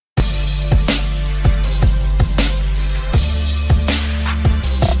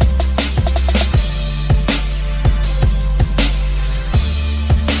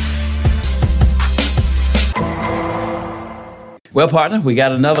Well, partner, we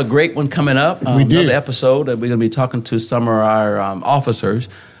got another great one coming up. Another episode that we're going to be talking to some of our officers.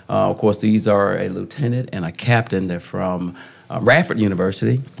 Of course, these are a lieutenant and a captain. They're from Radford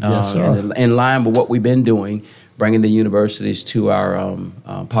University. Yes, sir. In line with what we've been doing, bringing the universities to our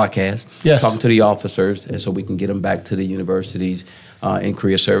podcast, talking to the officers, and so we can get them back to the universities in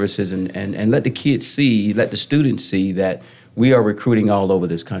career services and let the kids see, let the students see that we are recruiting all over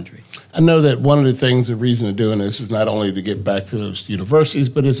this country. I know that one of the things, the reason of doing this is not only to get back to those universities,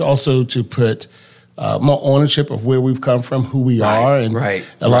 but it's also to put more ownership of where we've come from, who we are. And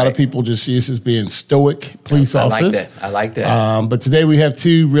a lot of people just see us as being stoic police officers. I like that. But today we have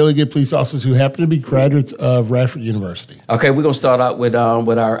two really good police officers who happen to be graduates of Radford University. Okay, we're going to start out with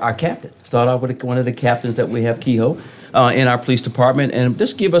our captain. Start out with one of the captains that we have, Kehoe, in our police department. And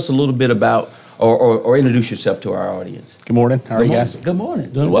just give us a little bit about, or introduce yourself to our audience. Good morning. How are you guys? Good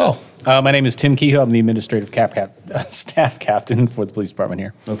morning. Doing well. My name is Tim Kehoe. I'm the administrative staff captain for the police department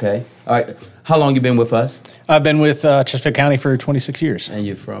here. Okay. All right. How long you been with us? I've been with Chesapeake County for 26 years. And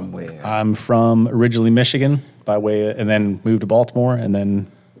you're from where? I'm from originally Michigan and then moved to Baltimore, and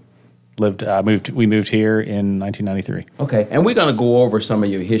then we moved here in 1993. Okay. And we're going to go over some of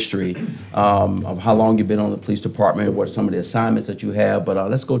your history of how long you've been on the police department, what are some of the assignments that you have.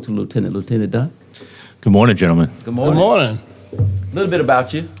 But let's go to Lieutenant Dunn. Good morning, gentlemen. Good morning. Good morning. A little bit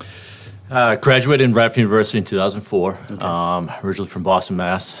about you. Graduated in Radford University in 2004. Okay. Originally from Boston,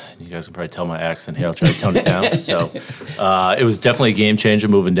 Mass. You guys can probably tell my accent here. I'll try to tone it down. So it was definitely a game changer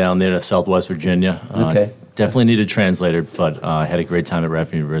moving down there to Southwest Virginia. Definitely needed a translator, but I had a great time at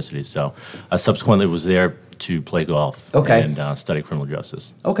Radford University. So I subsequently was there to play golf and study criminal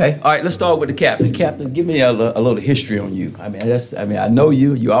justice. Okay. All right, let's start with the captain. Captain, give me a little history on you. I know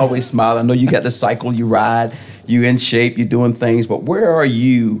you. You always smile. I know you got the cycle, you ride, you in shape, you're doing things, but where are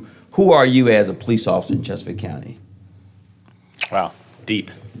you? Who are you as a police officer in Chesapeake County? Wow,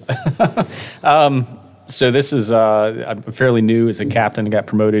 deep. So this is, I'm fairly new as a captain. I got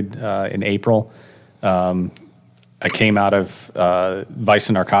promoted in April. I came out of Vice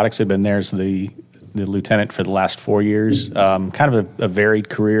and Narcotics. I've been there as the lieutenant for the last 4 years. Kind of a varied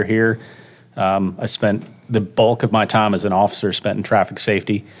career here. I spent the bulk of my time as an officer spent in traffic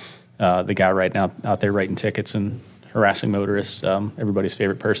safety. The guy right now out there writing tickets and harassing motorists, everybody's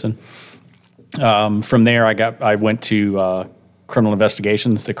favorite person. From there, I went to criminal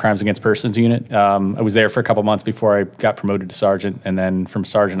investigations, the Crimes Against Persons unit. I was there for a couple months before I got promoted to sergeant, and then from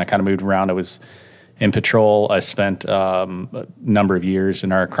sergeant, I kind of moved around. I was in patrol. I spent a number of years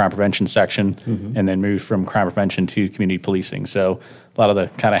in our crime prevention section, and then moved from crime prevention to community policing. So a lot of the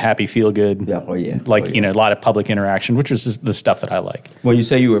kind of happy, feel good, a lot of public interaction, which was the stuff that I like. When you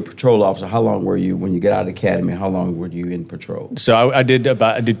say you were a patrol officer, how long were you when you get out of the academy? How long were you in patrol? So I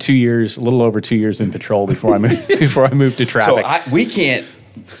did 2 years, a little over 2 years in patrol before I moved to traffic. So we can't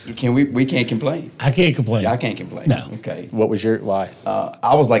complain. I can't complain. I can't complain. No. Okay. What was why?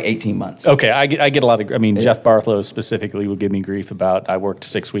 I was like 18 months. Okay, I get a lot of. Jeff Barthlow specifically would give me grief about I worked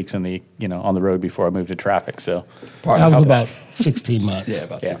 6 weeks on the road before I moved to traffic. So I was about 16 months. Yeah,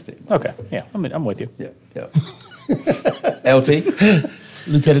 about 16. Okay, yeah, I'm with you. Yeah. LT.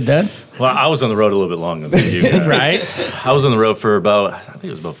 Lieutenant Dan? Well, I was on the road a little bit longer than you. Right. I was on the road for I think it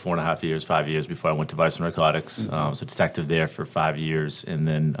was about 4.5 years, 5 years before I went to Vice and Narcotics. I was a detective there for 5 years and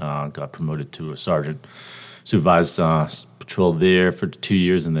then got promoted to a sergeant. Supervised patrol there for 2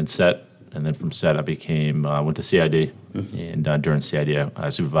 years and then SET. And then from SET, I went to CID. And during CID, I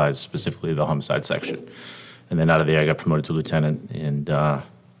supervised specifically the homicide section. And then out of there, I got promoted to lieutenant. And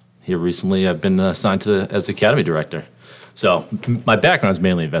here recently, I've been assigned as academy director. So my background is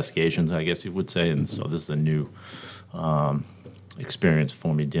mainly investigations, I guess you would say, and so this is a new experience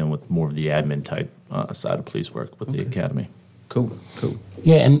for me dealing with more of the admin type side of police work with the academy. Cool.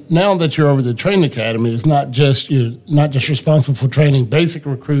 Yeah, and now that you're over the training academy, it's you're not just responsible for training basic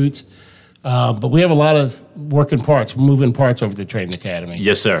recruits, but we have a lot of moving parts over the training academy.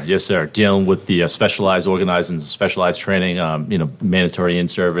 Yes, sir. Dealing with the specialized organizing, specialized training, mandatory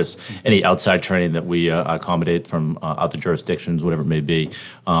in-service, any outside training that we accommodate from other jurisdictions, whatever it may be,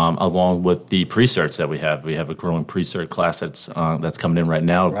 along with the pre-certs that we have. We have a growing pre-cert class that's coming in right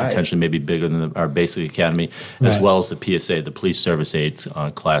now, potentially maybe bigger than our basic academy, as well as the PSA, the Police Service Aids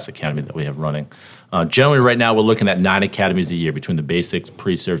class academy that we have running. Generally, right now, we're looking at 9 academies a year between the basics,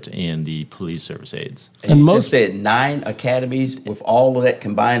 pre-certs, and the police service aids. And most said 9 academies with all of that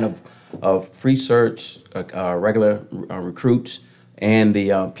combined of pre-certs, regular recruits, and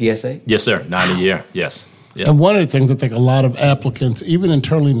the PSA? Yes, sir. 9 a year, yes. Yep. And one of the things I think a lot of applicants, even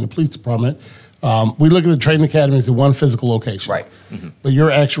internally in the police department, we look at the training academies in one physical location. Right. But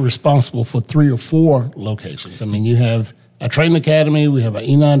you're actually responsible for 3 or 4 locations. I mean, you have a training academy. We have an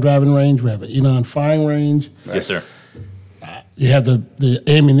Enon driving range. We have an Enon firing range. Right. Yes, sir. You have the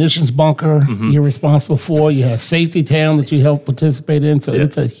ammunitions bunker you're responsible for. You have Safety Town that you help participate in. So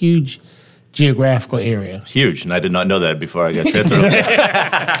it's a huge geographical area. Huge, and I did not know that before I got transferred.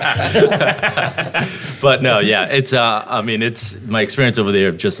 But no, yeah, it's. It's my experience over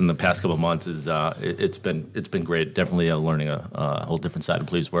there just in the past couple of months is it's been great. Definitely learning a whole different side of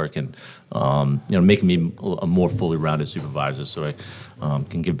police work, and making me a more fully rounded supervisor, so I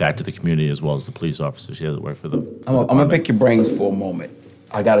can give back to the community as well as the police officers here that work for the. I'm gonna pick your brains for a moment.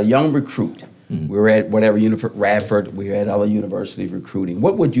 I got a young recruit. We were at Radford, we were at other universities recruiting.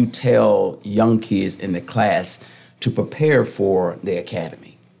 What would you tell young kids in the class to prepare for the academy?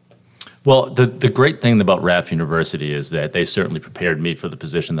 Well, the great thing about Radford University is that they certainly prepared me for the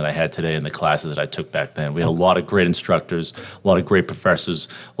position that I had today and the classes that I took back then. We had a lot of great instructors, a lot of great professors,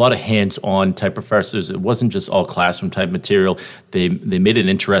 a lot of hands-on type professors. It wasn't just all classroom type material. They made it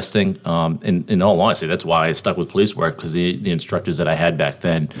interesting. In all honesty, that's why I stuck with police work, because the instructors that I had back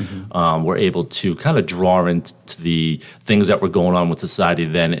then were able to kind of draw into the things that were going on with society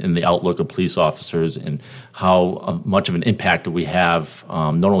then and the outlook of police officers and how much of an impact do we have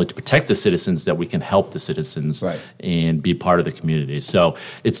not only to protect the citizens, that we can help the citizens and be part of the community. So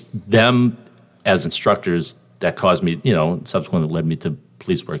it's them as instructors that caused me, subsequently led me to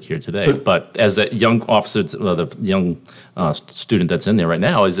police work here today. But as a young officer, the young student that's in there right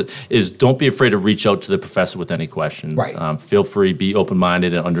now is don't be afraid to reach out to the professor with any questions. Right. Feel free, be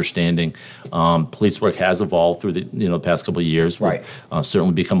open-minded and understanding. Police work has evolved through the past couple of years. Right. We've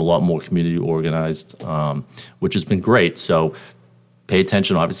certainly become a lot more community organized, which has been great. So pay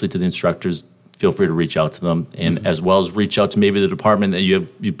attention, obviously, to the instructors. Feel free to reach out to them, and as well as reach out to maybe the department that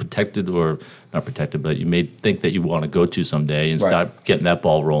you protected or not protected, but you may think that you want to go to someday, and start getting that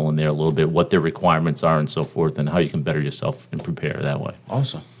ball rolling there a little bit, what their requirements are and so forth, and how you can better yourself and prepare that way.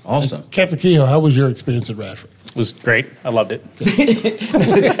 Awesome. Captain Kehoe, how was your experience at Radford? It was great. I loved it. Did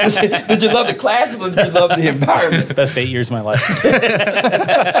you love the classes or did you love the environment? Best 8 years of my life.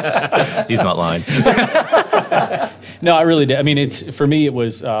 He's not lying. No, I really did. I mean, for me, it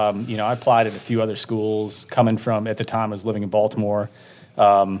was, I applied at a few other schools coming from, at the time I was living in Baltimore.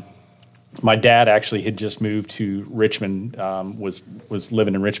 My dad actually had just moved to Richmond, was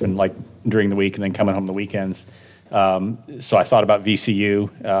living in Richmond like during the week and then coming home the weekends. So I thought about VCU,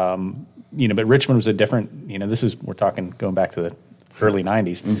 but Richmond was a different, we're talking going back to the early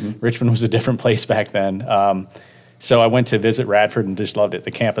 90s. Mm-hmm. Richmond was a different place back then. So I went to visit Radford and just loved it.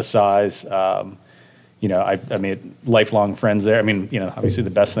 The campus size, I made lifelong friends there. I mean, obviously the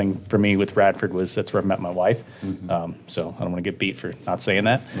best thing for me with Radford was that's where I met my wife. Mm-hmm. So I don't want to get beat for not saying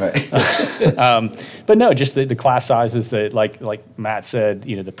that. Right. But no, just the class sizes that, like Matt said,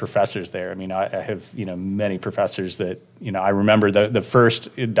 the professors there. I mean, I have, many professors that, I remember the first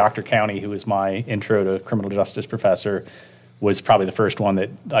Dr. County, who was my intro to criminal justice professor, was probably the first one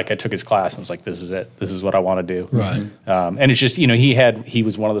that, I took his class and was like, this is it. This is what I want to do. Right. And it's just, he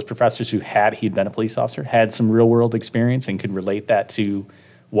was one of those professors he'd been a police officer, had some real world experience and could relate that to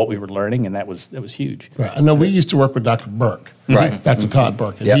what we were learning. And that was huge. Right. I know we used to work with Dr. Burke. Right. Dr. Todd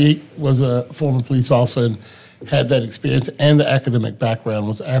Burke. And he was a former police officer and had that experience, and the academic background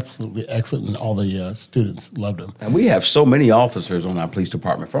was absolutely excellent, and all the students loved him. And we have so many officers on our police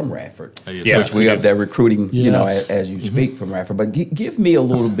department from Radford. Yes, we have that recruiting, as you speak from Radford. But give me a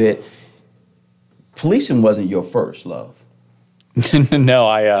little bit. Policing wasn't your first love. No,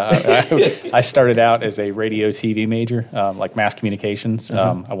 I started out as a radio TV major, like mass communications.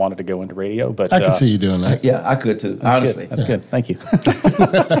 I wanted to go into radio, but I could see you doing that. Yeah, I could too. Honestly, that's good. Thank you.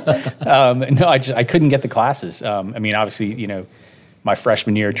 No, I couldn't get the classes. Obviously, my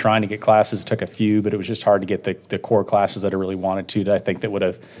freshman year trying to get classes, took a few, but it was just hard to get the core classes that I really wanted to. That I think that would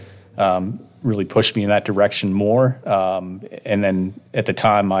have really pushed me in that direction more. And then at the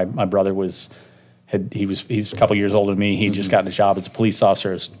time, my brother he's a couple years older than me. He'd just gotten a job as a police officer.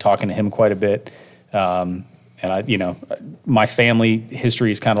 I was talking to him quite a bit. And my family history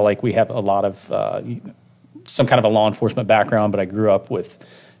is kind of like we have a lot of some kind of a law enforcement background, but I grew up with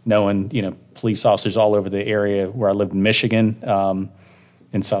knowing, police officers all over the area where I lived in Michigan.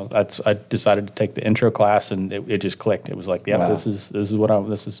 And so I decided to take the intro class, and it just clicked. It was like, this is what I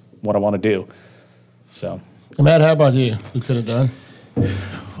want to do. So, Matt, how about you, Lieutenant Dunn?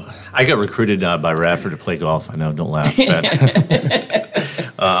 I got recruited by Radford to play golf. I know, don't laugh. You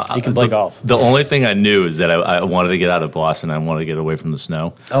can play golf. The only thing I knew is that I wanted to get out of Boston. I wanted to get away from the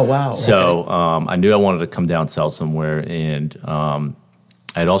snow. Oh, wow. So I knew I wanted to come down south somewhere, and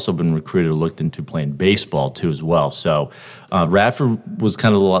I had also been recruited, looked into playing baseball too as well. So Radford was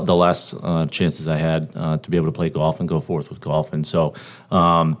kind of the last chances I had to be able to play golf and go forth with golf. And so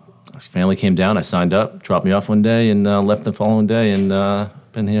family came down, I signed up, dropped me off one day, and left the following day, and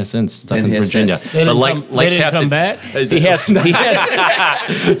been here since, stuck in Virginia. They didn't come back? He has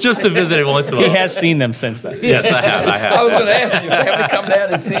just to visit it once in a while. He has seen them since then. Yes, I have. I was going to ask you, family come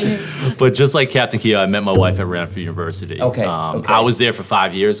down and see you? But just like Captain Keogh, I met my wife at Radford University. Okay. I was there for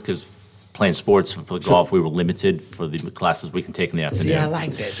 5 years because playing sports for the golf, we were limited for the classes we can take in the afternoon. See, I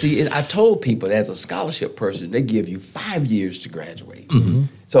like that. See, I told people as a scholarship person, they give you 5 years to graduate. Mm-hmm.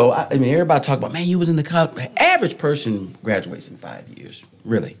 So, I mean, everybody talk about, man, you was in the college. Average person graduates in 5 years,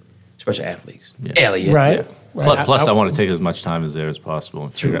 really, especially athletes. Yeah. Elliot. Right. Yeah. Plus, I want to take as much time as there as possible.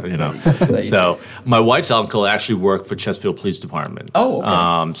 And figure out, So, my wife's uncle actually worked for Chesterfield Police Department. Oh,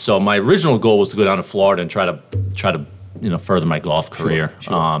 okay. So, my original goal was to go down to Florida and try to further my golf career.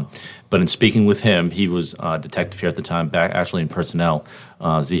 Sure. But in speaking with him, he was a detective here at the time, back actually in personnel,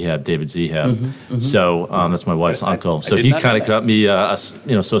 David Zehab. Mm-hmm. So that's my wife's uncle. So he kind of got me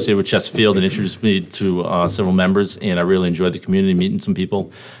associated with Chesterfield and introduced me to several members, and I really enjoyed the community, meeting some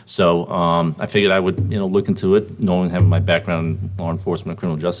people. So I figured I would look into it, knowing having my background in law enforcement and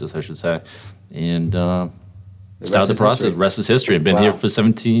criminal justice, I should say, and started the process. The rest is history. I've been here for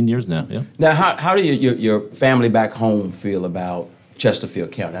 17 years now. Yeah. Now, how do your family back home feel about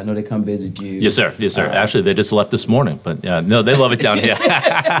Chesterfield County? I know they come visit you. Yes, sir. Yes, sir. Actually, they just left this morning, but no, they love it down here.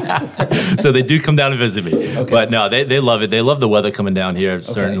 So they do come down and visit me. Okay. But no, they love it. They love the weather coming down here,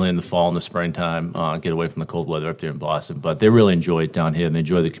 certainly in the fall and the springtime, get away from the cold weather up there in Boston. But they really enjoy it down here, and they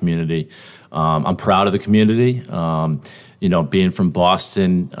enjoy the community. I'm proud of the community. Being from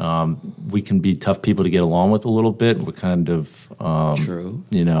Boston, we can be tough people to get along with a little bit. We're kind of, true.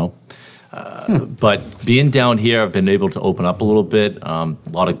 But being down here, I've been able to open up a little bit. A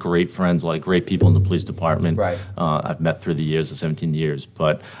lot of great friends, a lot of great people in the police department. Right. I've met through the years, the 17 years.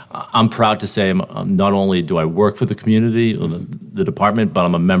 But I'm proud to say not only do I work for the community, or the department, but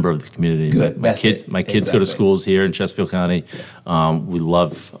I'm a member of the community. Good. My kids go to schools here in Chesterfield County. We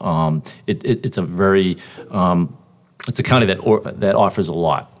love it's a very it's a county that offers a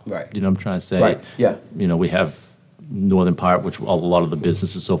lot. Right. You know what I'm trying to say? Right. Yeah. We have northern part, which a lot of the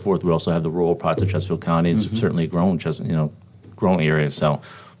business and so forth. We also have the rural parts of Chesterfield County. It's certainly a growing area. So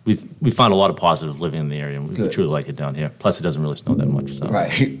we find a lot of positive living in the area, and we truly like it down here. Plus, it doesn't really snow that much. So.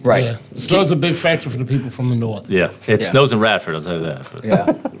 Right. Yeah. Snow's a big factor for the people from the north. Yeah, it snows in Radford, I'll tell you that. But.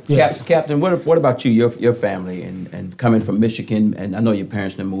 Yeah. Yes. Captain, what about you, your family, and coming from Michigan, and I know your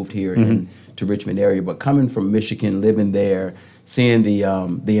parents have moved here to Richmond area, but coming from Michigan, living there, seeing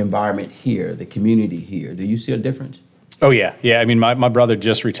the environment here, the community here, do you see a difference? Oh yeah. I mean, my brother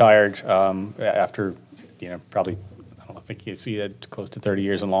just retired after probably I think he had close to 30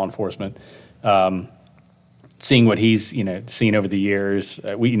 years in law enforcement. Seeing what he's seen over the years,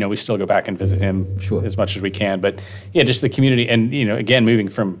 we still go back and visit him as much as we can. But yeah, just the community, and again, going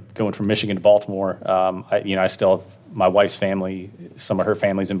from Michigan to Baltimore, I still have my wife's family, some of her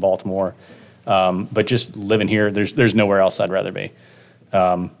family's in Baltimore. But just living here, there's nowhere else I'd rather be.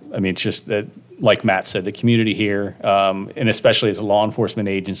 I mean, it's just that, like Matt said, the community here, and especially as a law enforcement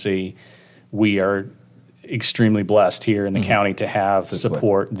agency, we are extremely blessed here in the county to have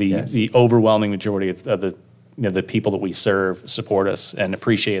support. The overwhelming majority of the people that we serve support us and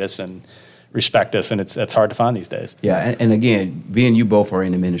appreciate us and respect us, and it's hard to find these days. Yeah, and again, being you both are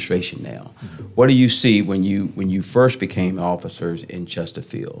in administration now, what do you see when you first became officers in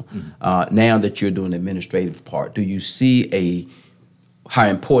Chesterfield? Now that you're doing the administrative part, do you see how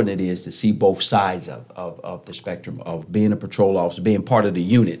important it is to see both sides of the spectrum of being a patrol officer, being part of the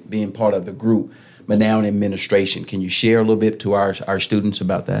unit, being part of the group, but now in administration? Can you share a little bit to our students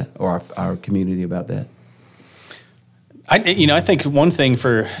about that, or our community about that? I think one thing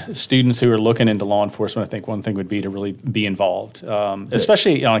for students who are looking into law enforcement, I think one thing would be to really be involved,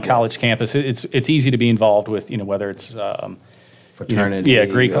 especially on a college campus. It's easy to be involved with, whether it's fraternity,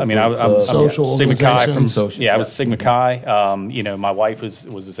 Greek. I mean, I'm Sigma Chi I was Sigma Chi. My wife was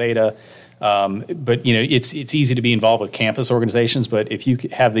a Zeta. But it's easy to be involved with campus organizations, but if you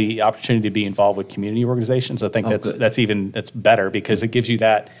have the opportunity to be involved with community organizations, I think that's better, because it gives you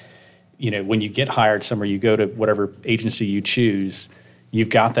that. When you get hired somewhere, you go to whatever agency you choose, you've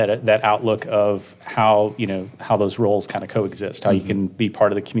got that outlook of how those roles kind of coexist, how you can be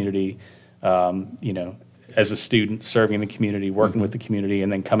part of the community, as a student serving the community, working with the community,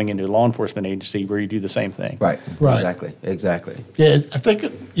 and then coming into a law enforcement agency where you do the same thing. Right. Exactly. Yeah, I think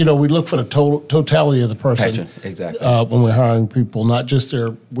we look for the totality of the person. Exactly. When we're hiring people, not just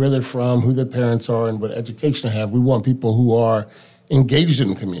where they're from, who their parents are, and what education they have. We want people who are engaged in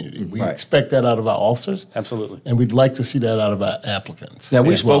the community. We expect that out of our officers. Absolutely. And we'd like to see that out of our applicants. Now,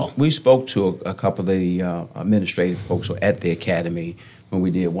 we spoke to a couple of the administrative folks at the academy when we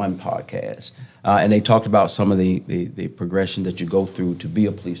did one podcast. And they talked about some of the progression that you go through to be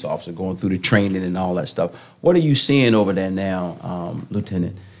a police officer, going through the training and all that stuff. What are you seeing over there now,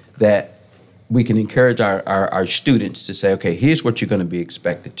 Lieutenant, that we can encourage our students to say, okay, here's what you're going to be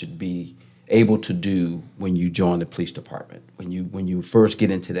expected to be able to do when you join the police department, when you first get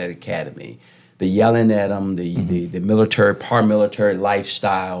into that academy, the yelling at them, the military, paramilitary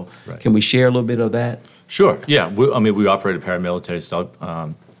lifestyle. Right. Can we share a little bit of that? Sure. Yeah. We operate a paramilitary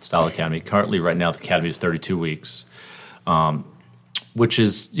style academy. Currently, right now, the academy is 32 weeks, which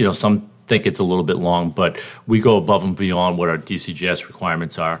is, some think it's a little bit long, but we go above and beyond what our DCGS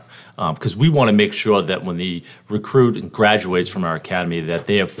requirements are, because we want to make sure that when the recruit graduates from our academy, that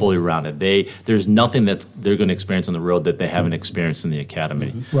they are fully rounded. There's nothing that they're going to experience on the road that they haven't experienced in the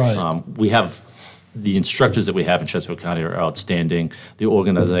academy. Mm-hmm. Right. We have the instructors that we have in Chesterfield County are outstanding. The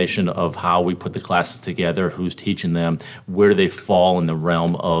organization of how we put the classes together, who's teaching them, where do they fall in the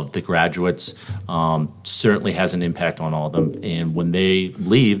realm of the graduates, certainly has an impact on all of them. And when they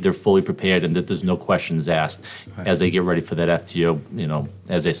leave, they're fully prepared and that there's no questions asked as they get ready for that FTO,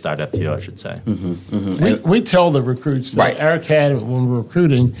 as they start FTO, I should say. Mm-hmm. Mm-hmm. We tell the recruits that our academy, when we're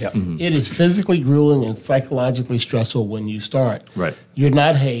recruiting, it is physically grueling and psychologically stressful when you start. Right. You're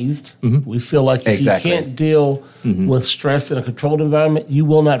not hazed. Mm-hmm. We feel like if you can't deal with stress in a controlled environment, you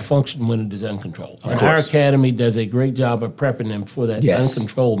will not function when it is uncontrolled. And our academy does a great job of prepping them for that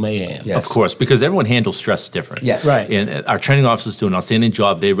uncontrolled mayhem. Yes. Of course, because everyone handles stress different. Yes. Right. And our training officers do an outstanding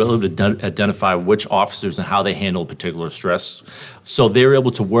job. They're able to identify which officers and how they handle particular stress. So they're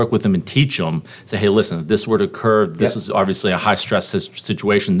able to work with them and teach them, say, hey, listen, if this were to occur, this is obviously a high-stress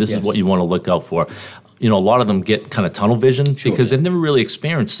situation. This is what you want to look out for. A lot of them get kind of tunnel vision because they've never really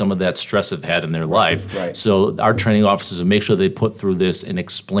experienced some of that stress they've had in their life. Right. So our training officers will make sure they put through this and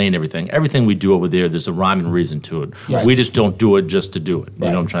explain everything. Everything we do over there, there's a rhyme and reason to it. Right. We just don't do it just to do it. Right. You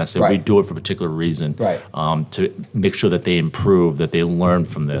know what I'm trying to say? Right. We do it for a particular reason to make sure that they improve, that they learn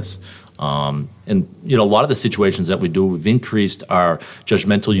from this. And a lot of the situations that we do, we've increased our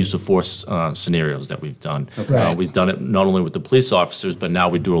judgmental use of force scenarios that we've done. Okay. We've done it not only with the police officers, but now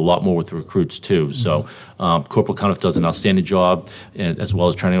we do a lot more with the recruits too. Mm-hmm. So Corporal Cuniff does an outstanding job, as well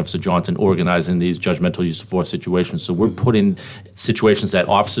as Training Officer Johnson, organizing these judgmental use of force situations. So we're putting situations that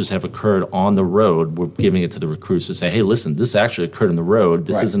officers have occurred on the road, we're giving it to the recruits to say, hey, listen, this actually occurred on the road.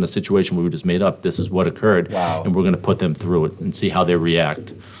 This isn't a situation we just made up. This is what occurred. Wow. And we're going to put them through it and see how they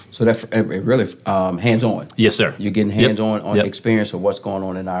react. So that's really hands-on. Yes, sir. You're getting hands-on experience of what's going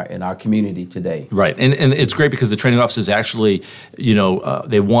on in our community today. Right, and it's great because the training officers actually,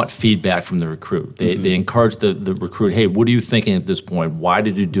 they want feedback from the recruit. They encourage the recruit, hey, what are you thinking at this point? Why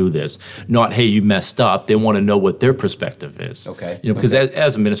did you do this? Not, hey, you messed up. They want to know what their perspective is. Okay. Because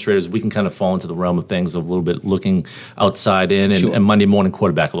as administrators, we can kind of fall into the realm of things of a little bit looking outside in and Monday morning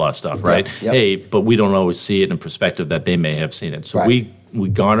quarterback a lot of stuff, right? Yep. Hey, but we don't always see it in perspective that they may have seen it. So we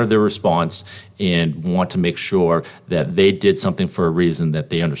garner their response and want to make sure that they did something for a reason, that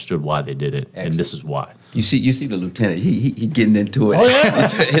they understood why they did it. Excellent. And this is why. You see the lieutenant, he getting into it. Oh, yeah.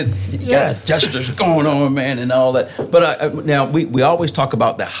 He got gestures going on, man, and all that. But now we always talk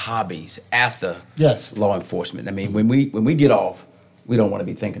about the hobbies after law enforcement. I mean, when we get off, we don't want to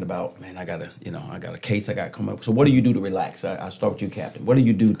be thinking about, man, I got a case I got coming up. So what do you do to relax? I start with you, Captain. What do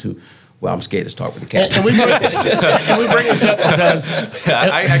you do to... Well, I'm scared to start with the captain. And we bring this up because...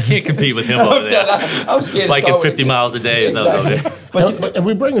 I can't compete with him over there. I'm scared biking 50 miles a day. Exactly. But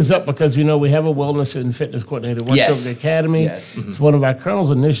we bring this up because, we have a wellness and fitness coordinator works over the academy. Yes. Mm-hmm. It's one of our colonel's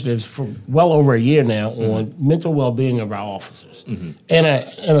initiatives for well over a year now on mental well-being of our officers and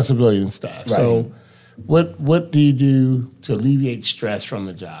our civilian staff. Right. So what do you do to alleviate stress from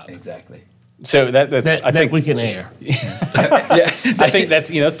the job? Exactly. So I think we can air. I think that's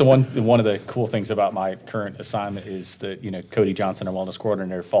that's the one of the cool things about my current assignment is that Cody Johnson, our wellness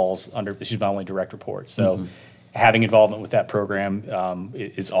coordinator, falls under. She's my only direct report. So having involvement with that program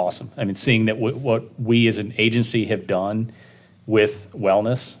is awesome. I mean, seeing that what we as an agency have done with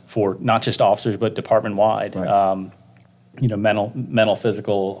wellness for not just officers but department wide. Right. Mental,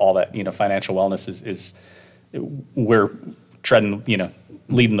 physical, all that. Financial wellness is we're treading.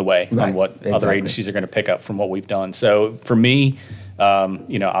 Leading the way on what other agencies are going to pick up from what we've done. So for me,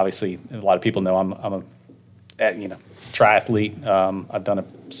 obviously a lot of people know I'm a triathlete. I've done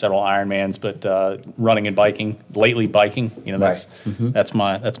several Ironmans, but running and biking, lately biking, that's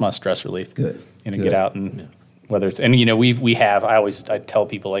my stress relief. Good. Get out and whether it's, and I tell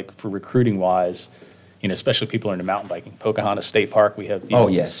people, like, for recruiting wise, especially people who are into mountain biking. Pocahontas State Park, we have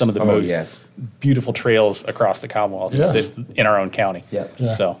some of the most beautiful trails across the Commonwealth in our own county.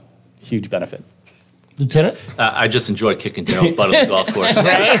 So huge benefit. Lieutenant? I just enjoy kicking Daryl's butt on the golf course.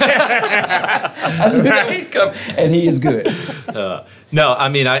 And he is good. No, I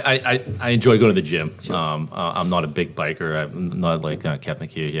mean, I enjoy going to the gym. Sure. I'm not a big biker. I'm not like Captain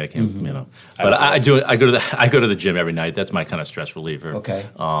Q. Yeah, I can't, But I go to the gym every night. That's my kind of stress reliever. Okay.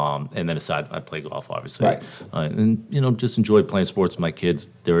 And then aside, I play golf, obviously. Right. And just enjoy playing sports with my kids.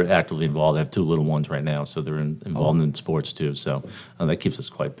 They're actively involved. I have 2 little ones right now, so they're involved in sports too. So that keeps us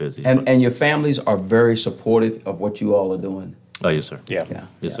quite busy. And your families are very supportive of what you all are doing. Oh, yes, sir. Yeah.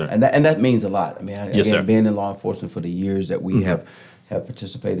 Yes, sir. And that means a lot. I mean, yes, sir. Being in law enforcement for the years that we have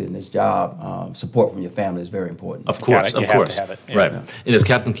participated in this job, support from your family is very important. Of course. Have to have it. Yeah. Right. And as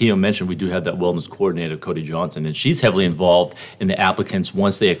Captain Keogh mentioned, we do have that wellness coordinator, Cody Johnson, and she's heavily involved in the applicants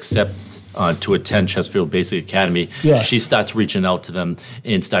once they accept to attend Chesterfield Basic Academy. Yes. She starts reaching out to them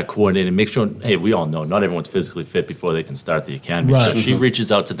and start coordinating. Make sure, hey, we all know not everyone's physically fit before they can start the academy. Right. So she reaches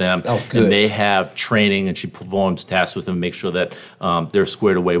out to them, and they have training, and she performs tasks with them, make sure that they're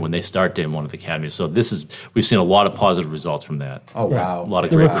squared away when they start day one of the academy. So we've seen a lot of positive results from that. Oh, wow. A lot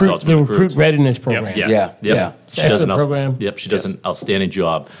of great results from the recruit readiness program. Yep. Yeah. She does program. Yep, she does an outstanding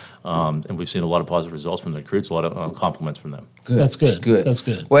job. And we've seen a lot of positive results from the recruits, a lot of compliments from them. Good. That's good. That's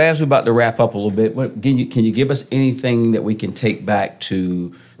good. Well, as we're about to wrap up a little bit, can you give us anything that we can take back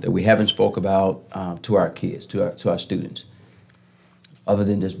to that we haven't spoke about to our kids, to our students, other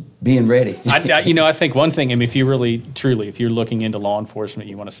than just being ready? I think one thing, if you're looking into law enforcement,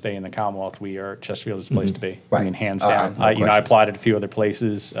 you want to stay in the Commonwealth, Chesterfield is the place to be. Right. I mean, hands down. I applied at a few other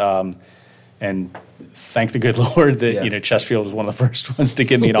places, and thank the good Lord that Chesterfield was one of the first ones to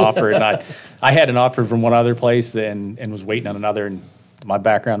give me an offer. And I had an offer from one other place and was waiting on another. And my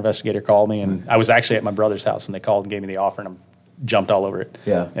background investigator called me, and I was actually at my brother's house when they called and gave me the offer, and I jumped all over it.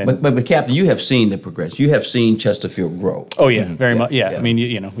 Yeah, but Captain, you have seen the progression. You have seen Chesterfield grow. Oh yeah, very much. Yeah, I mean,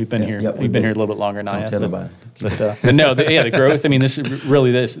 we've been here. We've been here a little bit longer than I have. Tell about it. But no, the growth. I mean, this is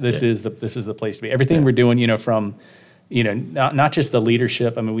really this is the place to be. Everything we're doing, from. Not just the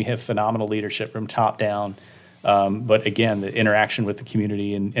leadership. I mean, we have phenomenal leadership from top down, but again, the interaction with the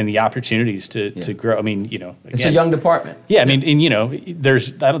community and the opportunities to grow. I mean, again, it's a young department. Yeah, I mean, and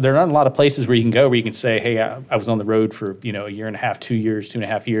there aren't a lot of places where you can go where you can say, hey, I was on the road for a year and a half, 2 years,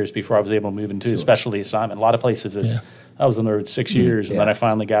 2.5 years before I was able to move into a specialty assignment. A lot of places I was on the road 6 years, and then I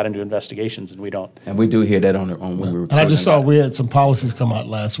finally got into investigations, and we don't. And we do hear that on when we were. And I just saw we had some policies come out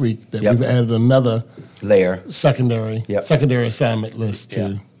last week that we've added another layer secondary assignment list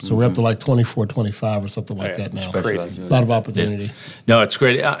to. So we're up to like 24, 25 or something like that now. A lot of opportunity. Yeah. No, it's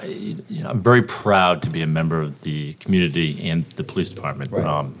great. I'm very proud to be a member of the community and the police department.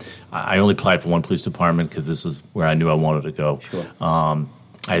 Right. I only applied for one police department because this is where I knew I wanted to go. Sure.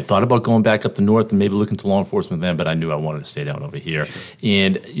 I had thought about going back up the north and maybe looking to law enforcement then, but I knew I wanted to stay down over here. Sure.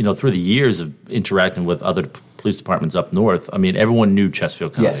 And, through the years of interacting with other police departments up north, I mean, everyone knew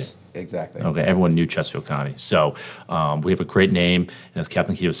Chesterfield County. Yes, exactly. Okay, everyone knew Chesterfield County. So we have a great name. And as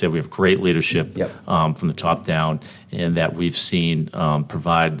Captain Keogh said, we have great leadership from the top down, and that we've seen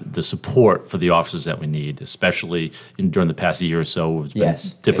provide the support for the officers that we need, especially during the past year or so. It's been a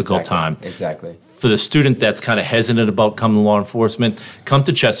difficult time. Exactly. For the student that's kind of hesitant about coming to law enforcement, come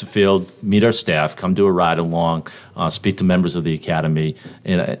to Chesterfield, meet our staff, come do a ride along, speak to members of the academy,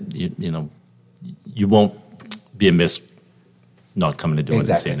 and you won't be amiss not coming to do it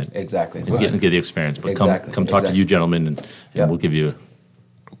and seeing it. Exactly. And get the experience. But come talk to you gentlemen, and we'll give you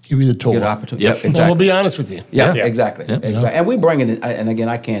the tour. Good opportunity. Yep. Exactly. Well, we'll be honest with you. Yeah, exactly. Yep. Exactly. And we bring it in, and again,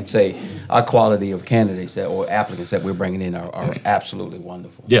 I can't say our quality of candidates or applicants that we're bringing in are absolutely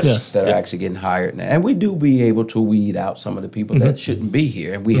wonderful. Yes. That are actually getting hired. And we do be able to weed out some of the people that shouldn't be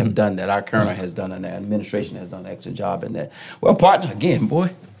here, and we have done that. Our colonel has done, and the administration has done an excellent job in that. Well, partner, again, boy,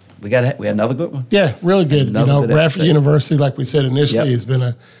 we had another good one. Yeah, really good. Radford University, like we said initially, has been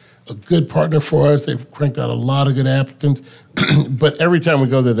a good partner for us. They've cranked out a lot of good applicants. But every time we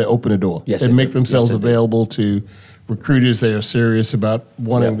go there, they open the door. Yes, they make themselves available to recruiters. They are serious about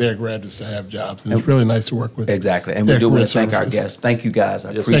wanting their graduates to have jobs. And it's really nice to work with. Exactly. And we do want to thank our guests. Thank you, guys.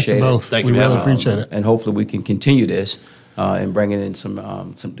 I appreciate it. Both. Thank you. We really appreciate it. And hopefully we can continue this and bringing in some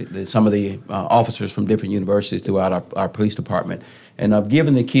of the officers from different universities throughout our police department, and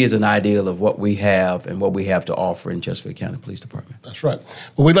giving the kids an idea of what we have and what we have to offer in Chesterfield County Police Department. That's right.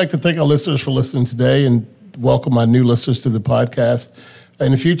 Well, we'd like to thank our listeners for listening today and welcome our new listeners to the podcast.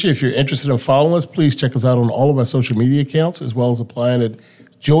 In the future, if you're interested in following us, please check us out on all of our social media accounts, as well as applying at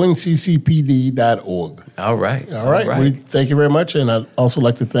joinccpd.org. All right. We thank you very much. And I'd also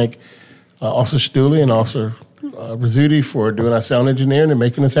like to thank Officer Stooley and Officer Rizzuti for doing our sound engineering and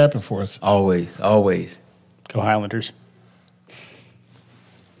making this happen for us. Always. Go Highlanders.